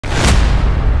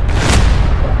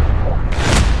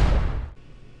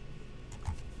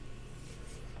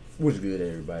What's good,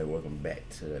 everybody? Welcome back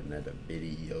to another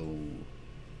video.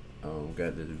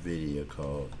 Got this video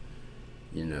called,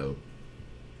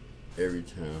 every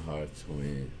time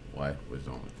Hodgetwins wife was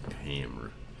on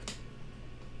camera.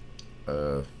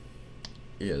 Yeah,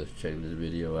 let's check this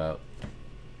video out.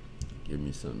 Give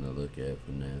me something to look at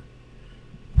for now.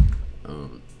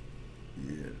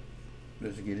 Yeah,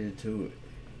 let's get into it.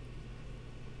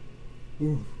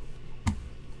 Ooh.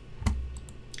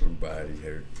 My body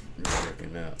hurt.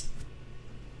 Working out.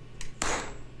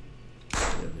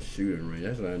 Yeah, the shooting range.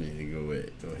 That's what I need to go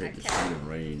at. Go hit the shooting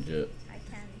range up. I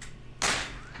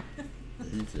can.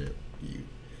 He said, you.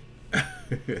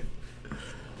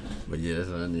 But yeah, that's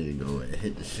what I need to go at.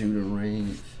 Hit the shooting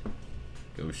range.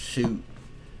 Go shoot.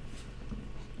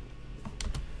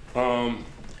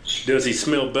 Does he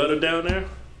smell better down there?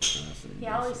 He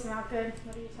always smelled good.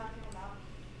 What are you talking about?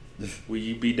 Will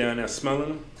you be down there smelling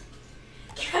him?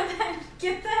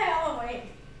 Get the hell away.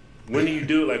 When do you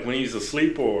do it? Like when he's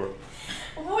asleep or?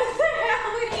 What the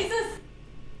hell when he's asleep?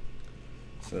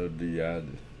 So do y'all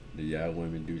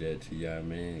women do that to y'all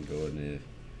man? Go in there,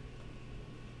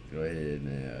 go ahead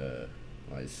and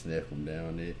like sniff him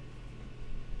down there,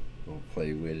 or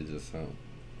play with it or something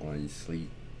while you sleep.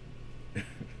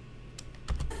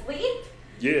 Sleep?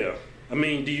 Yeah. I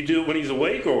mean, do you do it when he's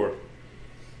awake or?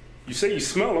 You say you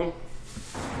smell him.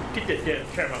 Get that damn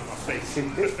camera out of my face.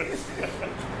 Get that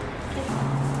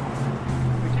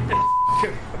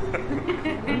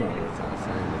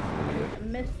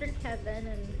Mr. Kevin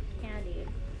and Candy.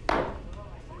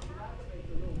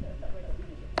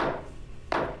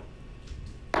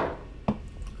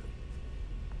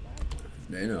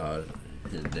 They know how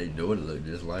they daughter look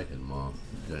just like his mom,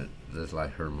 just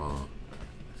like her mom,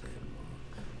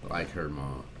 like her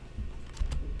mom.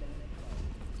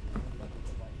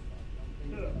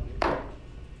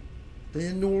 They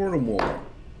ignored them all.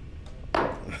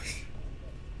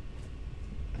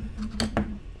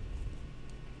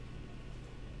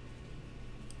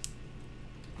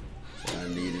 What I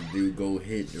need to do, go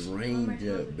hit the range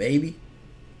up, baby.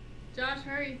 Josh,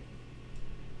 hurry.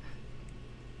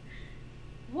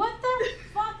 What the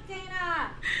fuck,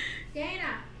 Dana?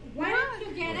 Dana, why didn't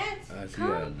you get it? She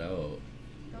got a dog.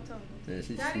 Don't tell me. Then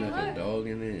she Daddy, snuck a look. dog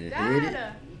in there and hid it.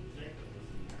 Dad!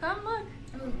 Come look.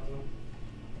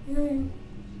 Look.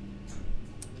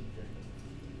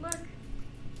 Look.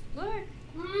 Look.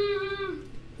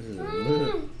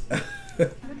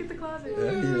 Look at the closet.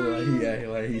 He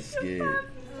acting like he's scared.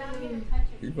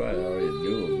 He probably already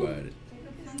knew about it.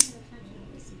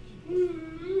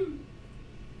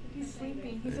 He's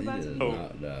sleeping. He's He about just to.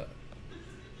 knocked out.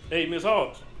 Hey, Miss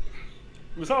Hodge.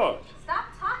 Miss Hodge. Stop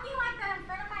talking like that in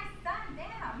front of my son,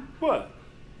 damn. What?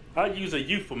 I use a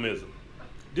euphemism.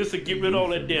 Just to get rid of all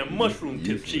that damn mushroom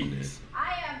tip cheese.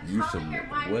 I am calling your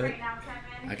wife What? right now,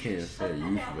 Kevin. I can't say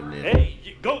euphemism. Hey,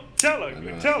 go tell I know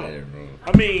her. I Tell said her. it wrong.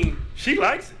 I mean, she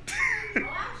likes it. Well,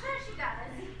 I'm sure she does.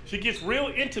 She gets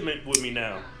real intimate with me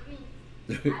now.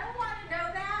 I don't want to know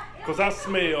that. Because I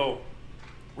smell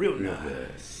real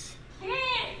nice.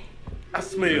 Kid. I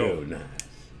smell Real nice.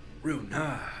 real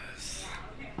nice.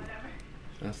 Okay, whatever.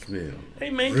 I smell. Hey,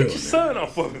 man, real get your son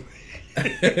off of me.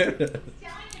 Telling you to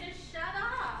shut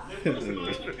up. Get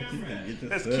your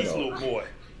That's son Keith's off. little boy.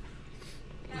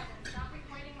 Kevin, stop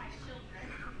recording my children.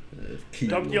 That's cute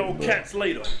Talk to your little boy. cats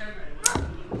later.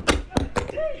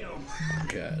 Damn.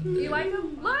 God Do you damn. like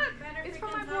him? Look! Better It's from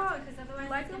freaking my talk vlog. because You otherwise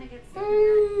like it's him? gonna get sick. Do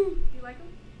you like him?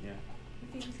 Yeah.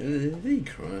 Is he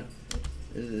crying?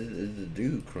 Is the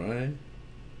dude crying?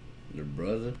 The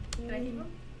brother? Can I keep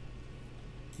him?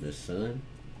 The son?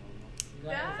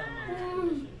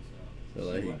 Dad! Feel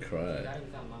like he cried.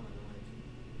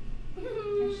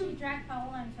 She dragged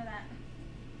Paola into that.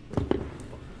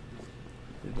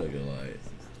 He's looking like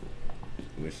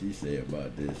what she said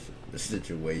about the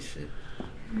situation.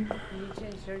 You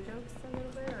changed your jokes a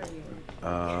little bit, or you?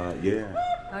 Yeah.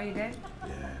 Oh, you did?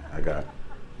 Yeah, I got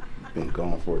been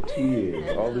gone for 2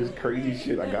 years. All this crazy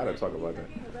shit, I gotta talk about that.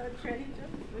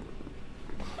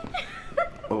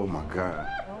 Oh my god.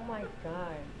 Oh my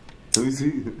God. Let me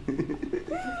see.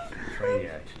 Train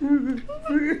action.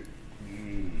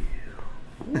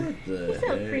 What the So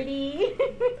heck? pretty.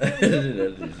 That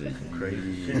is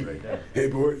crazy shit right there. Hey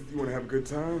boys, you wanna have a good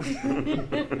time?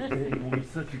 Hey, you want me to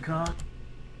suck your cock?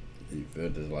 He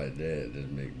filters like that just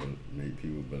make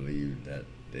people believe that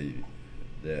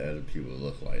that other people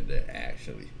look like that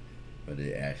actually, but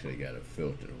they actually got a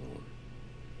filter on.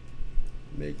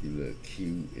 Make you look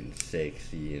cute and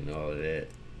sexy and all of that.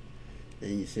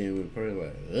 Then you see him in person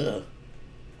like, ugh.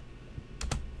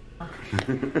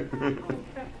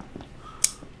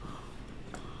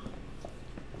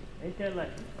 Ain't that like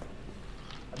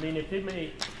I mean, if they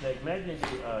made, like, imagine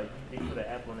they put an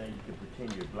apple in there, you could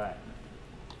pretend you're black.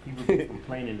 People be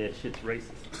complaining that shit's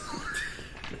racist.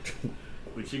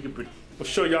 But you could, I'll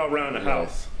show y'all around the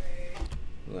house.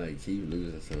 Like, keep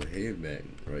losing some hair back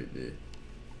right there.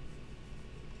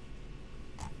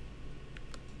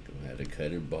 Gonna have to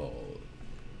cut it bald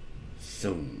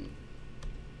soon.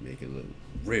 Make it look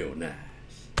real nice.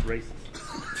 Racist.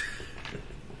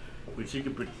 But you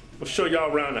could, I'll show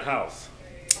y'all around the house.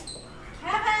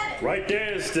 Right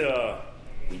there is the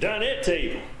dinette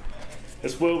table.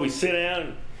 That's where we sit down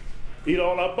and eat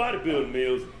all our bodybuilding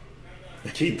meals.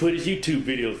 Keep putting his YouTube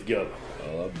videos together.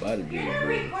 All our bodybuilding You're not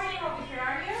meals. recording over here,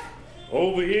 are you?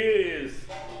 Over here is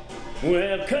we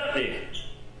have company.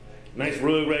 Nice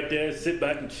rug right there. Sit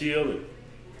back and chill and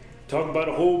talk about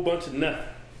a whole bunch of nothing.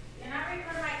 You're not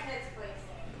recording my kids,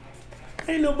 please.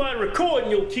 Ain't nobody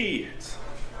recording your kids.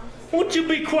 Won't you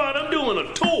be quiet? I'm doing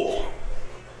a tour.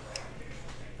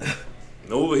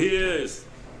 And over here is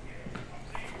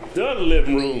the other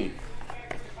living room.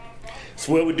 It's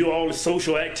where we do all the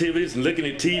social activities and looking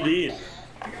at TV.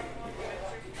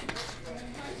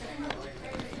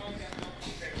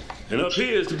 And up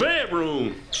here is the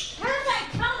bedroom.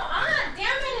 Perfect, come on, damn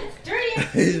it, it's dirty.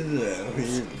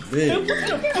 Hey, what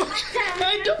the fuck?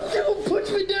 Hey, don't push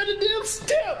me down the damn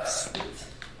steps.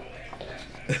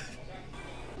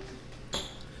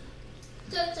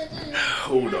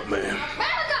 Hold up, man.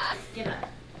 Get up.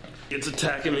 It's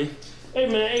attacking me. Hey,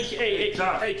 man,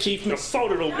 hey, Keith, I'm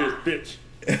assaulted over this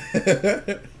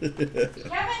Kevin,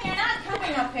 you're not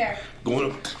coming up here. bitch.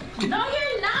 Going up. No,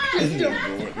 you're not. You're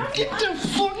not. Get the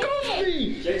fuck off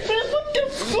me! Man, what the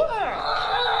fuck?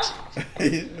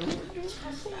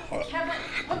 Kevin,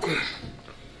 what the...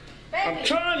 I'm Baby.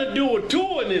 trying to do a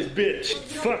tour in this bitch.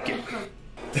 Fuck it.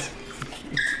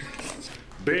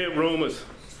 Bedroom is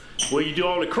where you do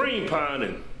all the cream pieing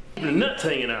and the nuts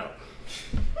hanging out.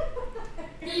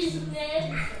 Hey,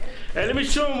 let me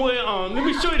show them where. Let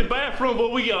me show you the bathroom where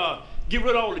we get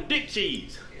rid of all the dick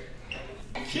cheese.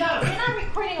 No, you're not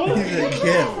recording over here. What is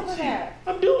over there?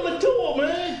 I'm doing a tour,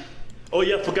 man. Oh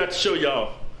yeah, I forgot to show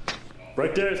y'all.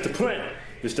 Right there is the plant.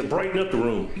 It's to brighten up the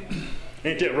room.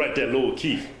 Ain't that right there, Lord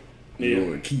Keith? Yeah.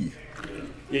 Lord Keith.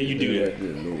 Yeah, you do that. Right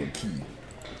there, Lord Keith.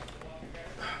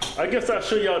 I guess I'll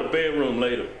show y'all the bedroom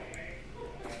later.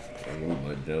 I want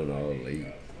my down all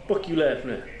late. Fuck you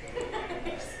laughing at?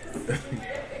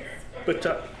 But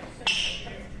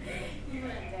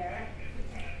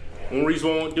one reason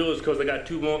why I won't do it is because I got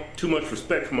too much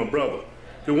respect for my brother.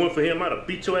 If it weren't for him, I'd have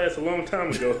beat your ass a long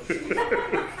time ago.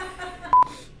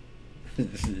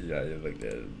 Yeah, you looked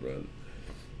at his brother.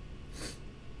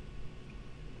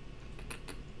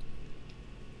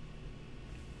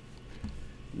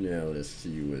 Now let's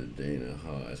see what Dana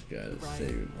Haas got to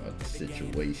say about the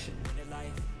situation.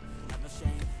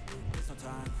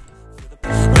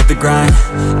 Live the grind,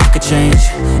 I could change,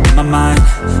 in my mind,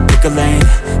 pick a lane,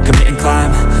 commit and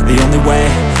climb, the only way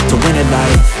to win at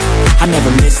life. I never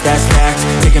miss, that's fact,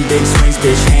 taking big swings,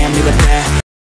 bitch, hand me